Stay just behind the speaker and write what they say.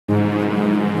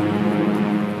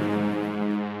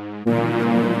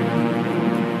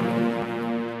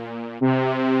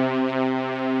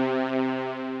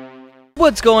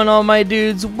What's going on, my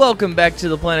dudes? Welcome back to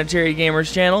the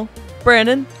Planetarygamers channel.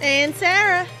 Brandon and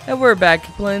Sarah, and we're back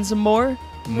playing some more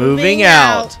Moving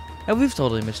Out. And we've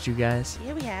totally missed you guys.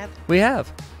 Yeah, we have. We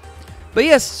have. But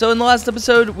yes, so in the last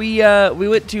episode, we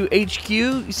went to HQ.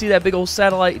 You see that big old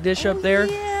satellite dish up there?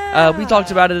 Yeah. We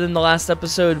talked about it in the last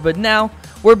episode, but now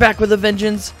we're back with a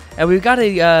vengeance, and we've got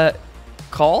a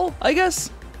call, I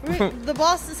guess. The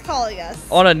boss is calling us.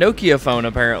 On a Nokia phone,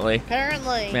 apparently.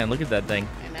 Apparently. Man, look at that thing.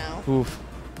 I know. Oof.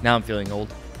 Now I'm feeling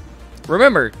old.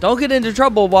 Remember, don't get into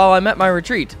trouble while I'm at my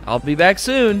retreat. I'll be back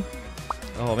soon.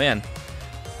 Oh, man.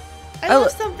 I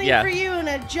left something for you in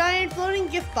a giant floating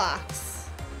gift box.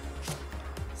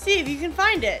 See if you can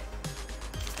find it.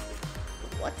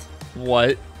 What?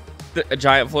 What? A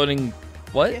giant floating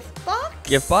what? Gift box?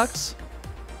 Gift box?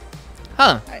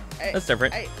 Huh. That's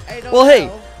different. I don't well, know. hey,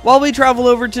 while we travel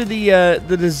over to the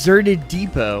deserted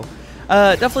depot,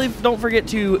 definitely don't forget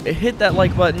to hit that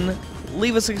like button,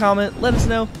 leave us a comment, let us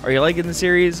know. Are you liking the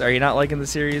series? Are you not liking the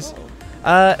series?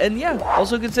 And yeah,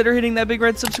 also consider hitting that big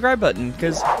red subscribe button,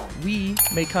 because we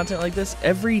make content like this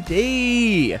every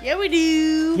day. Yeah, we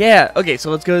do. Yeah, okay, so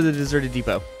let's go to the deserted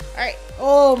depot. Alright.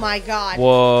 Oh my god.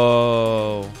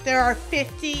 Whoa. There are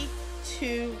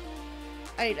 52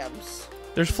 items.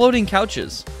 There's floating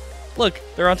couches. Look,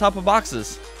 they're on top of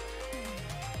boxes.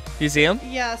 You see them?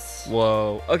 Yes.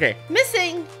 Whoa. Okay.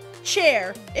 Missing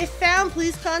chair. If found,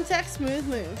 please contact Smooth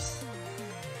Moves.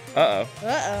 Uh-oh.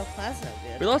 Uh-oh. That's no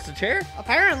good. We lost a chair?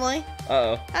 Apparently.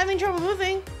 Uh-oh. Having trouble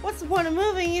moving? What's the point of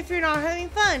moving if you're not having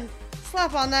fun?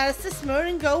 Slap on that assist mode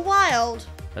and go wild.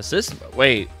 Assist mode?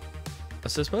 Wait.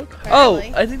 Assist mode?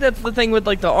 Apparently. Oh, I think that's the thing with,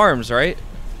 like, the arms, right?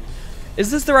 Is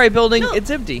this the right building? No,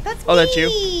 it's empty. That's oh, me. That's you?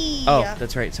 Oh,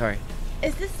 that's right. Sorry.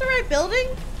 Is this the right building?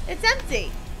 It's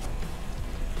empty.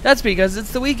 That's because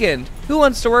it's the weekend. Who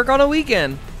wants to work on a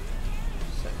weekend?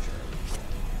 So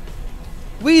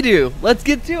true. We do. Let's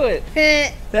get to it.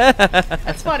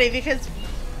 That's funny because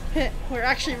we're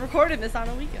actually recording this on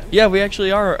a weekend. Yeah, we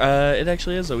actually are. It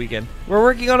actually is a weekend. We're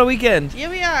working on a weekend. Yeah,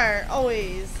 we are.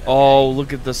 Always. Okay. Oh,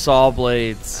 look at the saw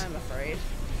blades. I'm afraid.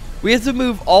 We have to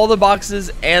move all the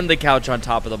boxes and the couch on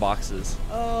top of the boxes.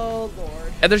 Oh,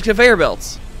 Lord. And there's conveyor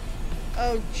belts.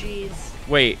 Oh, jeez.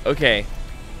 Wait, okay.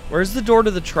 Where's the door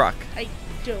to the truck? I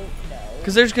don't know.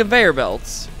 Because there's conveyor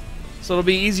belts. So it'll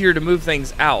be easier to move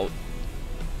things out.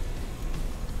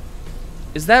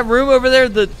 Is that room over there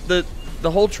the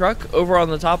whole truck over on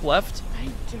the top left? I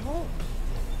don't.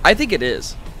 I think it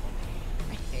is.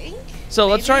 I think. So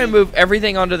let's try and Maybe. move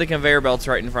everything onto the conveyor belts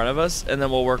right in front of us, and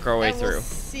then we'll work our way And through. We'll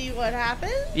see what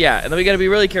happens. Yeah, and then we got to be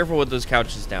really careful with those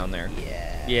couches down there.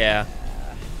 Yeah. Yeah.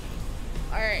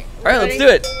 Alright. All right, let's do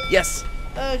it. Yes.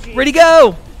 Oh, jeez. Ready,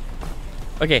 go!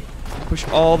 Okay, push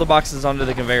all the boxes onto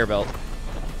the conveyor belt.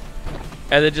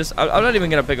 And then just, I'm not even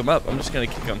going to pick them up. I'm just going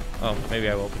to kick them. Oh, maybe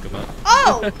I will pick them up.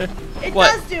 Oh! It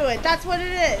What? does do it. That's what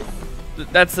it is.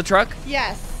 That's the truck?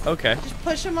 Yes. Okay. Just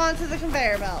push them onto the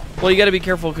conveyor belt. Well, you got to be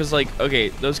careful because, like, okay,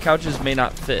 those couches may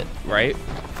not fit, right?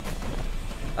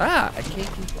 Ah, I can't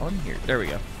keep on here. There we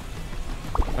go.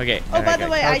 Okay. Oh, and by I the got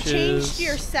way, I couches. changed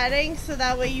your settings so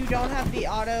that way you don't have the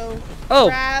auto Oh,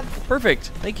 grab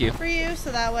perfect. Thank you. for you.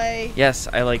 So that way. Yes,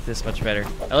 I like this much better.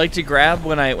 I like to grab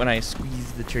when I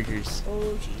squeeze the triggers.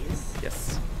 Oh, jeez.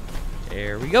 Yes.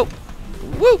 There we go.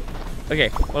 Woo! Okay,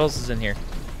 what else is in here?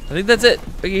 I think that's it.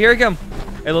 Okay, here I come.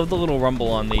 I love the little rumble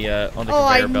on the conveyor belts. Oh,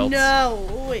 I know.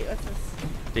 Oh, wait, what's this?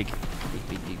 Big.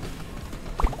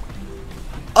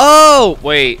 Oh,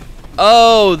 wait.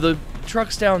 Oh, the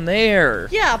truck's down there.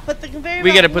 Yeah, but the conveyor belt.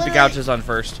 We gotta put the literally- couches on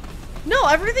first. No,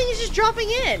 everything is just dropping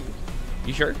in.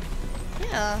 You sure?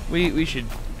 Yeah. We should.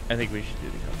 I think we should do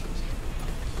the couches.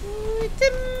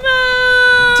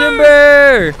 Timber!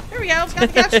 Timber! There we go. Got the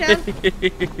couch down.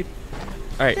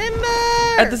 All right.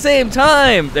 Timber! At the same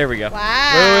time. There we go.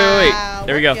 Wow. Wait.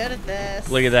 There we go. We're good at this.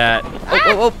 Look at that. Ah!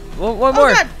 Oh, one more.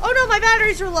 Oh, God. Oh, no, my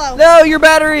batteries are low. No, your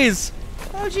batteries.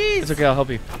 Oh, jeez. It's okay. I'll help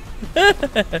you.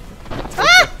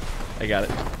 Ah! I got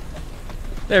it.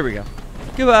 There we go.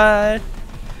 Goodbye.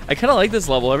 I kind of like this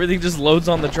level. Everything just loads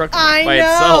on the truck I by know.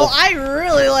 itself. I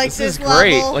really like This this is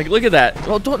great. level. Like, look at that.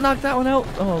 Oh, don't knock that one out.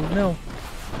 Oh, no.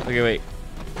 Okay, wait.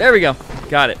 There we go.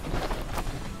 Got it.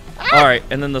 Ah! All right,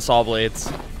 and then the saw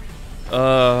blades.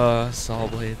 Saw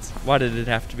blades. Why did it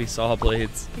have to be saw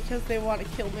blades? Because they want to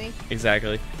kill me.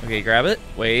 Exactly. Okay, grab it.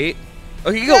 Wait.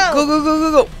 Okay, go. Go. Go, go, go,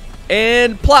 go, go.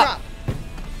 And plop. Drop.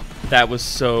 That was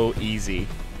so easy.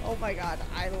 Oh my god,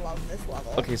 I love this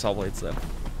level. Okay, saw blades then.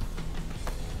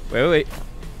 Wait.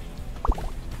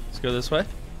 Let's go this way.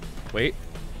 Wait.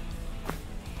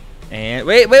 And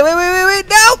wait. No!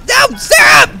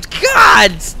 Stop!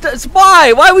 God!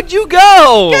 Why? Why would you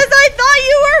go? Because I thought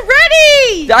you were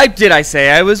ready! Did I say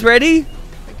I was ready?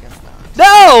 I guess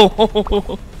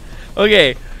not. No!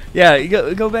 Okay. Yeah,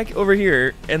 you go back over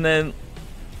here, and then...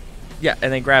 Yeah,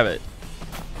 and then grab it.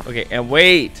 Okay, and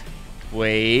wait.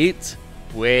 Wait.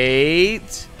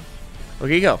 Wait.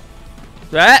 Okay, go.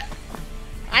 That.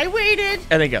 I waited.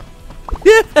 And then go.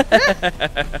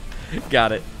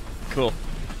 Got it. Cool.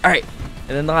 Alright.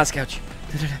 And then the last couch.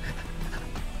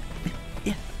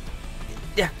 Yeah.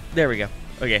 Yeah. There we go.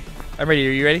 Okay. I'm ready.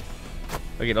 Are you ready?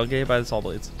 Okay, don't get hit by the saw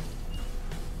blades.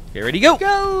 Okay, ready, go!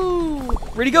 Go!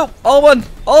 Ready, go! All at one!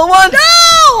 All at once!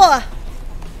 No!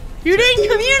 You didn't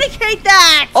communicate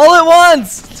that! All at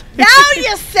once! Now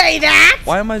you say that!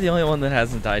 Why am I the only one that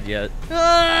hasn't died yet?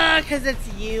 Because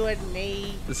it's you and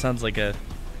me. This sounds like a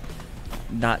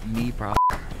not me problem.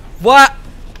 What?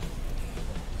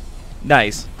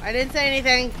 Nice. I didn't say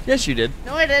anything. Yes, you did.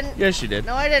 No, I didn't. Yes, you did.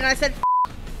 No, I didn't. I said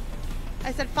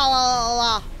fa la la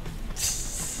la.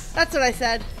 That's what I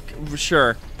said.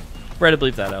 Sure. Ready to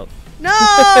bleep that out.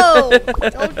 No!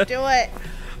 Don't do it.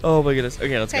 Oh my goodness.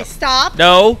 Okay, let's go. Okay, stop.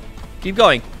 No. Keep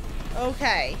going.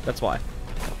 Okay. That's why.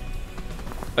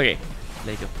 Okay.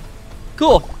 There you go.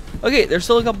 Cool. Okay, there's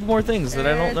still a couple more things that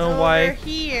I don't know why.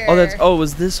 Here. Oh, it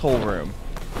was this whole room.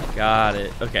 Got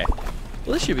it. Okay.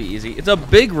 Well, this should be easy. It's a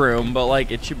big room, but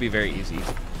like it should be very easy.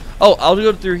 Oh, I'll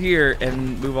go through here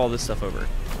and move all this stuff over.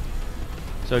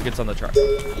 So it gets on the truck.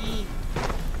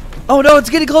 Oh no, it's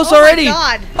getting close already. Oh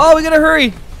my God. Oh, we gotta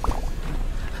hurry.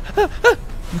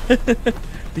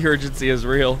 The urgency is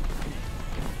real.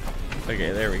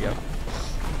 Okay, there we go.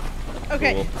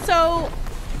 Okay, Cool. so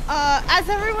as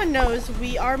everyone knows,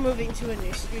 we are moving to a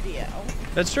new studio.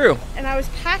 That's true. And I was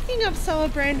packing up some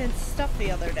of Brandon's stuff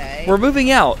the other day. We're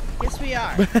moving out. Yes, we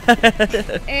are.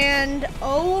 And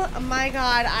oh my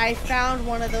God, I found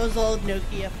one of those old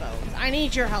Nokia phones. I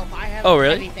need your help. I have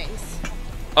really? heavy things.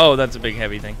 Oh, that's a big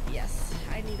heavy thing. Yes,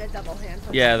 I need a double hand.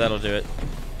 Yeah, that'll do it.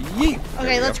 Yeet.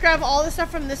 Okay, let's grab all the stuff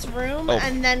from this room,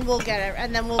 and then we'll get it,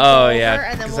 and then we'll. Oh go over, yeah,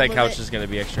 and then because we'll that couch it. is gonna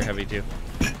be extra heavy too.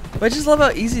 But I just love how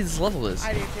easy this level is.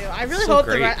 I do too. I really So hope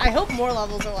great. I hope more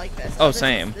levels are like this. Oh, this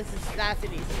same. That's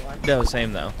an easy one. No,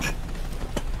 same though.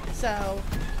 So.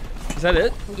 Is that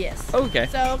it? Yes. Okay.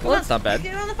 So well, that's not bad.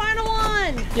 Let's get on the final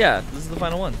one. Yeah, this is the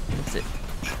final one. That's it.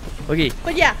 Okay.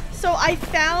 But yeah, so I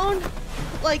found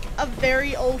like a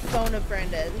very old phone of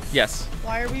Brandon's. Yes.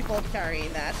 Why are we both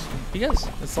carrying that? Because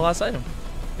it's the last item.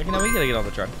 Like, now we gotta get on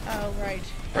the truck. Oh, right.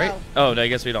 Right? Oh, I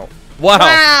guess we don't. Wow.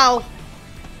 Wow.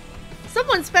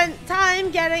 Someone spent time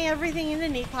getting everything into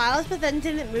neat piles, but then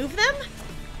didn't move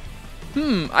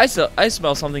them? I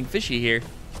smell something fishy here.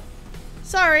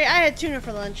 Sorry, I had tuna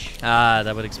for lunch. Ah,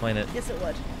 that would explain it. Yes, it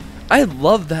would. I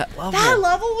love that level. That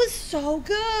level was so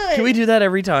good. Can we do that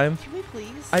every time? Can we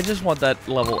please? I just want that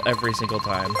level every single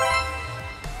time.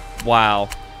 Wow.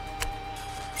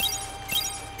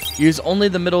 Use only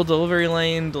the middle delivery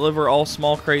lane. Deliver all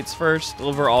small crates first.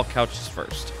 Deliver all couches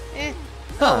first. Eh.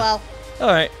 Huh. Oh well.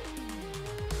 Alright.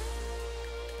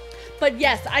 But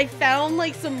yes, I found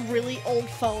like some really old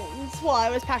phones while I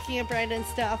was packing up Brandon's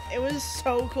stuff. It was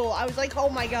so cool. I was like, oh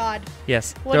my God.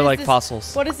 Yes, What they're is like this?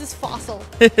 fossils. What is this fossil?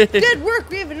 Good work.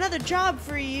 We have another job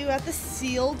for you at the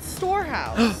sealed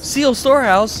storehouse. Seal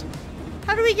storehouse.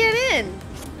 How do we get in?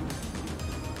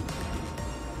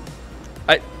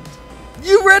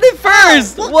 You read it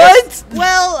first. Well, What?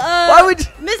 Well, Why would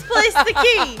misplaced the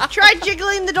key. Try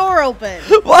jiggling the door open.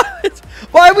 What?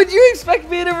 Why would you expect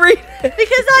me to read it?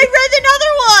 Because I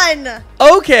read another one.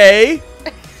 Okay.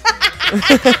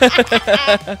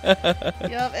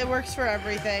 Yep, it works for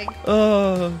everything.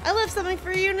 Oh. I left something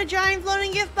for you in a giant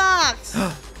floating gift box.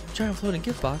 Giant floating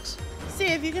gift box. See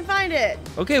if you can find it.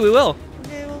 Okay, we will.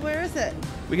 Okay, well, where is it?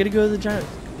 We gotta go to the giant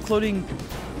floating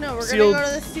No, we're Sealed- gonna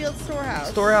go to the sealed storehouse.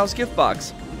 storehouse gift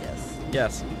box. Yes.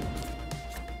 Yes.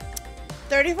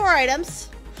 34 items.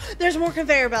 There's more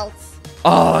conveyor belts.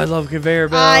 Oh, I love conveyor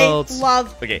belts. I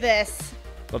love Okay. this.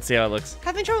 Let's see how it looks.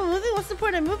 Having trouble moving? What's the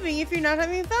point of moving if you're not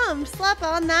having fun? Slap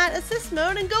on that assist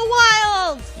mode and go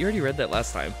wild. You already read that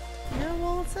last time. Yeah,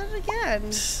 well, let's say it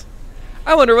again.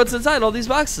 I wonder what's inside all these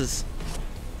boxes.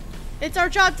 It's our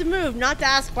job to move, not to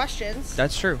ask questions.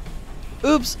 That's true.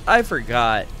 Oops, I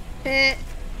forgot. Egghead.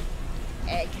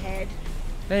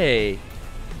 Hey.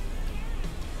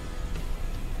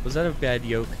 Was that a bad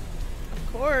yoke?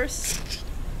 Of course.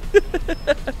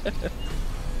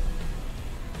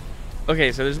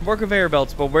 Okay, so there's more conveyor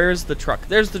belts, but where's the truck?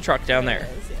 There's the truck down there.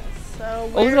 Yes, yes.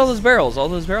 So Oh, look at all those barrels. All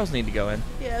those barrels need to go in.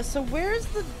 Yeah, so where's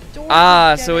the door?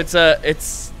 Ah, to so get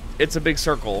it's a big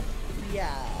circle. it?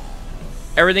 Yeah.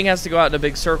 Everything has to go out in a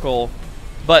big circle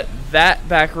but that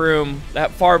back room,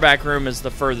 that far back room, is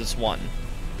the furthest one.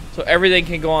 So everything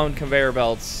can go on conveyor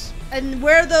belts. And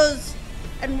where those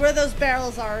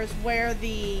barrels are is where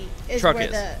the truck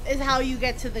is how you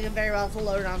get to the conveyor belt to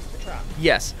load it onto the truck.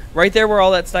 Yes, right there where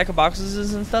all that stack of boxes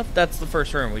is and stuff. That's the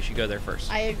first room. We should go there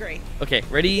first. I agree. Okay,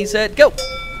 ready, set, go.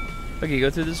 Okay, go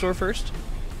through this door first,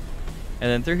 and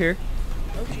then through here.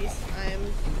 Oh jeez,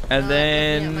 And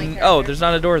then there's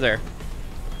not a door there.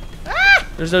 Ah!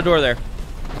 There's no door there.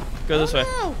 Go this way.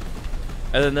 No.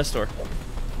 And then this door.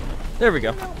 There we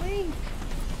go. Help me.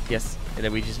 Yes. And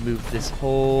then we just move this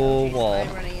whole wall.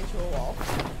 I'm running into a wall.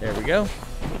 There we go.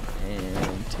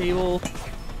 And table.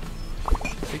 I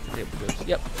think the table goes.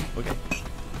 Yep. Okay.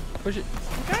 Push it.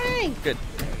 Okay. Good.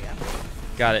 There we go.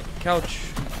 Got it. Couch.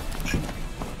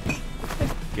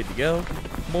 Good to go.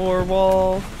 More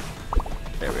wall.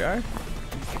 There we are.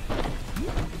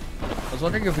 I was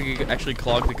wondering if we could actually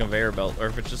clog the conveyor belt or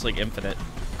if it's just like infinite.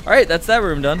 Alright, that's that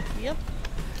room done. Yep.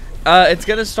 It's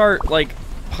gonna start like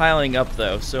piling up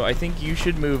though, so I think you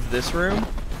should move this room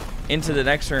into the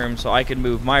next room so I can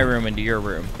move my room into your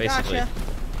room, basically. Gotcha.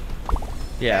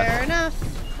 Yeah. Fair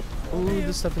enough. Ooh,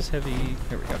 this stuff is heavy.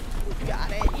 There we go.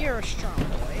 Got it. You're a strong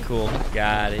boy. Cool.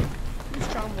 Got it. You're a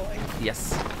strong boy.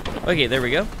 Yes. Okay, there we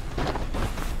go.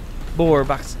 More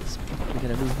boxes. We're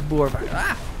gonna move more boxes.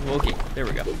 Ah! Okay, there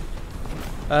we go.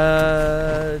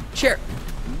 Chair.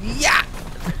 Yeah!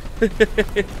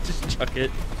 Just chuck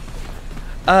it.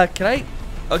 Can I?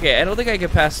 Okay, I don't think I can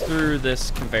pass through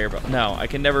this conveyor belt. No, I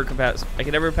can never pass. I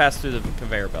can never pass through the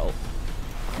conveyor belt.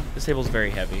 This table's very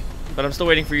heavy, but I'm still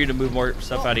waiting for you to move more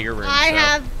stuff out of your room. I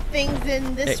have things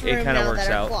in this room now works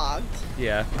that are clogged.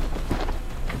 Yeah.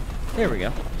 There we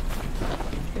go.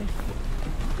 Okay.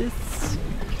 This.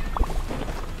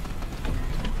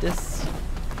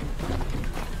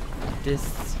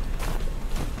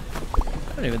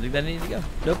 I don't even think that needed to go.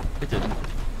 Nope, it didn't.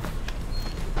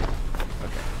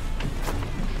 Okay.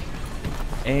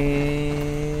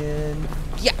 And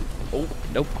yeah. Oh,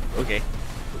 nope. Okay.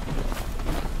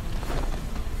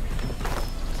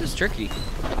 This is tricky.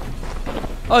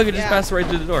 Oh, you can just pass right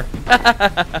through the door.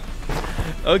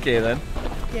 Okay then.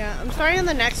 Yeah, I'm starting in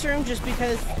the next room just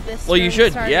because this. Well, you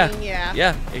should. Yeah. Yeah.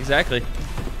 Yeah. Exactly.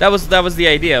 That was the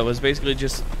idea. Was basically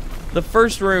just the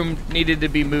first room needed to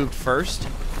be moved first,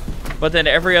 but then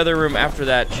every other room after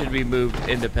that should be moved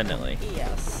independently.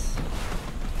 Yes.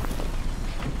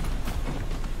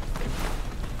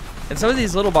 And some of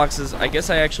these little boxes, I guess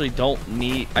I actually don't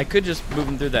need. I could just move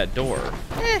them through that door.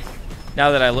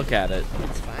 Now that I look at it.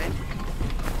 It's fine.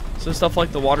 So stuff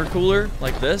like the water cooler,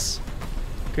 like this,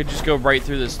 could just go right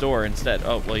through this door instead.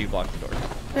 Oh, well, you blocked the door.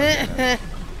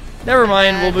 Never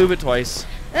mind, we'll move it twice.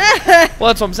 Well,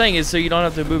 that's what I'm saying is so you don't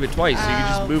have to move it twice. So you can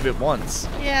just move it once.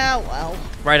 Yeah, well.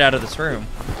 Right out of this room.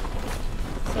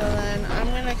 So then I'm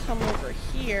going to come over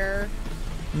here.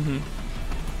 Mm-hmm.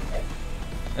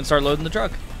 And start loading the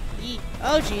truck.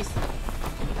 Oh, jeez.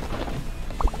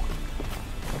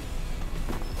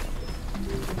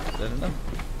 Is that enough?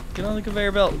 Get on the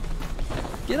conveyor belt.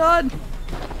 Get on!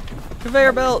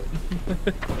 Conveyor belt!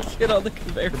 Get on the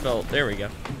conveyor belt. There we go.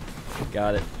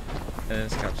 Got it. And then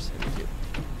this couch is heavy too.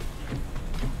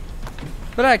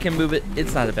 But I can move it.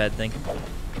 It's not a bad thing.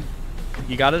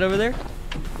 You got it over there?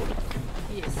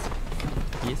 Yes.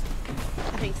 Yes?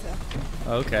 I think so.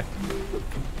 Oh, okay.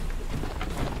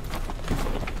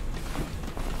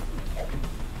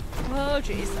 Oh,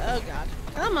 jeez. Oh, God.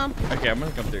 Come on. Okay, I'm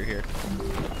gonna come through here.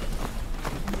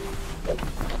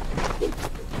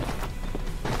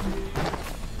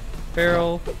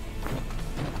 Barrel. There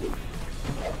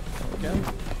we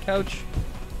go. Couch.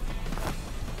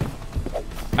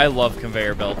 I love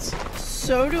conveyor belts.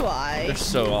 So do I. They're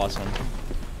so awesome.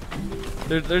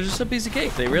 They're just a piece of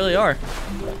cake. They really are.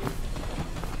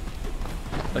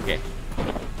 Okay.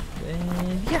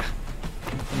 And yeah.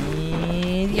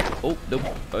 And yeah. Oh, nope.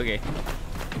 Okay.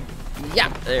 Yeah.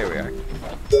 There we are.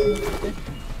 Okay.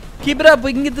 Keep it up.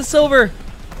 We can get the silver.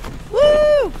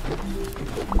 Woo!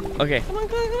 Okay. Come on,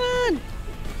 come on, come on.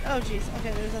 Oh, jeez.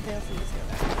 Okay, there's nothing else in this here.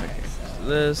 Okay, so.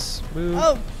 This move.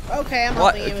 Oh, okay. I'm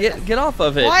helping you with Get off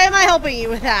of it. Why am I helping you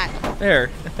with that? There.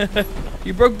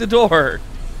 You broke the door.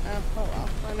 Oh well.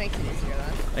 That makes it easier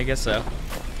then. I guess so.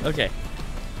 Okay.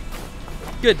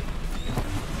 Good.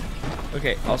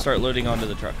 Okay, I'll start loading onto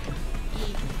the truck.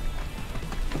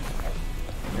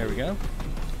 There we go.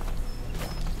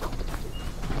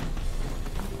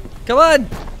 Come on!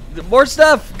 More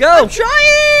stuff! Go! I'm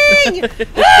trying!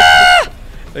 Ah!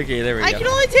 Okay, there we go. I can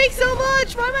only take so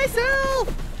much by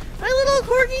myself! My little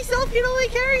corgi self can only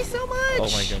carry so much! Oh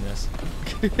my goodness.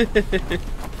 There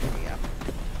we go.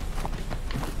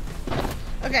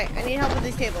 Okay, I need help with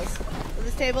these tables. With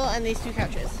this table and these 2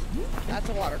 couches. That's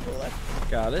a water cooler.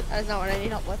 Got it. That is not what I need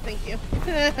help with. Thank you.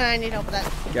 I need help with that.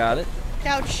 Got it.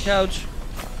 Couch. Couch.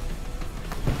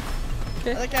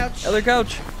 Okay. Other couch. Other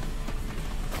couch.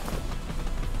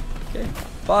 Okay.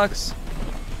 Box.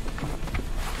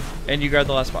 And you grab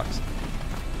the last box.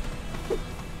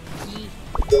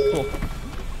 Cool.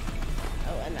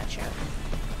 Oh, and that chair.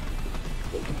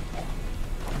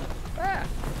 Ah.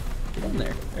 Get in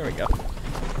there. There we go.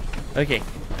 Okay.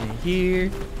 And here.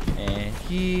 And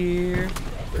here.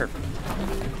 Perfect.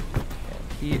 And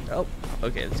here. Oh.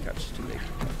 Okay, this couch is too big.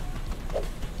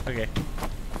 Okay.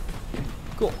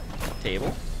 Cool.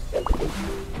 Table.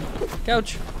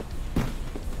 Couch.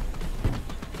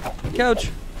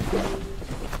 Couch.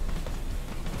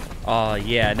 Oh,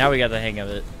 yeah. Now we got the hang of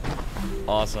it.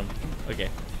 Awesome. Okay.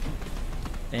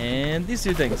 And these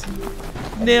 2 things.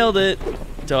 Nailed it.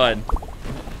 Done.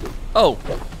 Oh.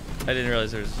 I didn't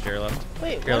realize there was a chair left.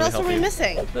 Wait, what else are we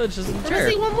missing? No, it's just a We're chair.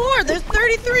 missing one more. There's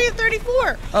 33 of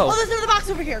 34. Oh. There's another box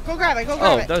over here. Go grab it. Go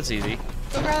grab it. Oh, that's easy.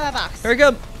 Go grab that box. Here we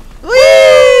go.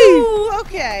 Woo!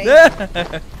 Okay.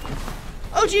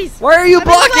 Oh, jeez. Why are you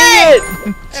blocking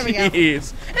it? There we go.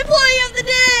 Jeez. Employee of the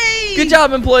day! Good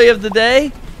job, employee of the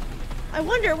day. I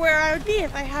wonder where I would be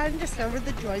if I hadn't discovered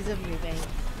the joys of moving.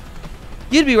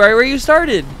 You'd be right where you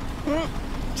started.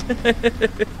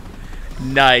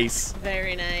 Nice.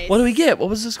 Very nice. What do we get? What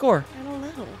was the score? I don't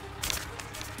know.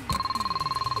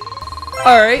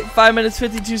 Alright, 5 minutes,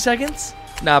 52 seconds.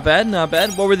 Not bad, not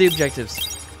bad. What were the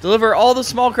objectives? Deliver all the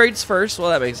small crates first. Well,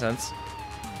 that makes sense.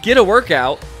 Get a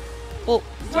workout. Well,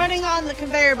 running on the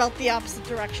conveyor belt the opposite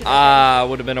direction.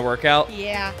 Would have been a workout.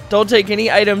 Yeah. Don't take any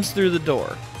items through the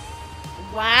door.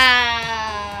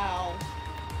 Wow.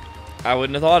 I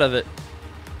wouldn't have thought of it.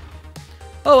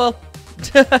 Oh well.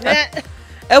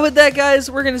 And with that,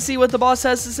 guys, we're going to see what the boss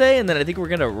has to say, and then I think we're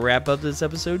going to wrap up this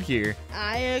episode here.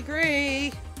 I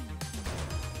agree.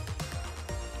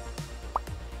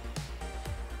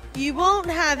 You won't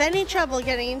have any trouble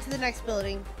getting into the next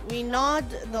building. We gnawed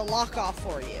the lock off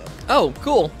for you. Oh,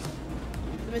 cool.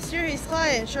 The mysterious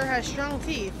client sure has strong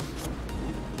teeth.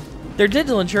 Their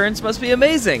dental insurance must be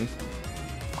amazing.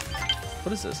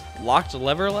 What is this? Locked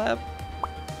lever lab?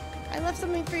 I left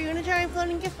something for you in a giant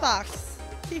floating gift box.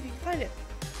 See if you can find it.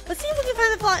 Let's see if we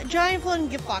can find the giant floating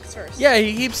gift box first. Yeah,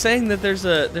 he keeps saying that there's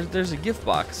a gift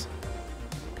box.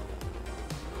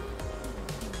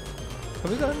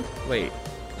 Have we done? Wait.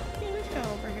 Yeah, we've gone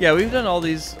over here. Yeah, we've done all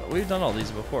these. We've done all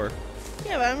these before.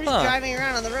 Yeah, but I'm just driving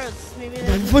around on the roads. Maybe there's a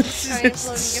giant floating gift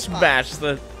box. Smash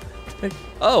the.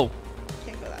 Oh.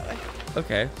 Can't go that way.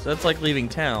 Okay, so that's like leaving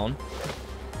town.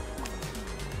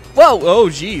 Whoa! Oh,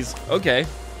 jeez. Okay.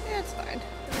 Yeah, it's fine.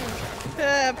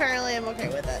 Apparently, I'm okay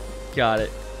with it. Got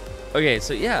it. Okay,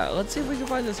 so yeah, let's see if we can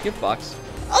find this gift box.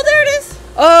 Oh, there it is!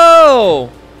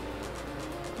 Oh!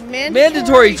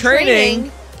 Mandatory training.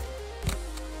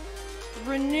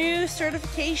 Renew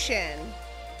certification.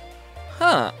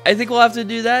 Huh. I think we'll have to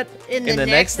do that in the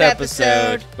next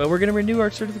episode. But we're going to renew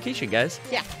our certification, guys.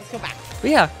 Yeah, let's go back. But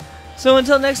yeah. So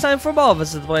until next time, from all of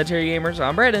us at the Planetary Gamers,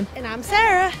 I'm Brandon. And I'm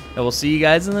Sarah. And we'll see you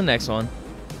guys in the next one.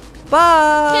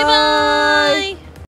 Bye! Okay, bye!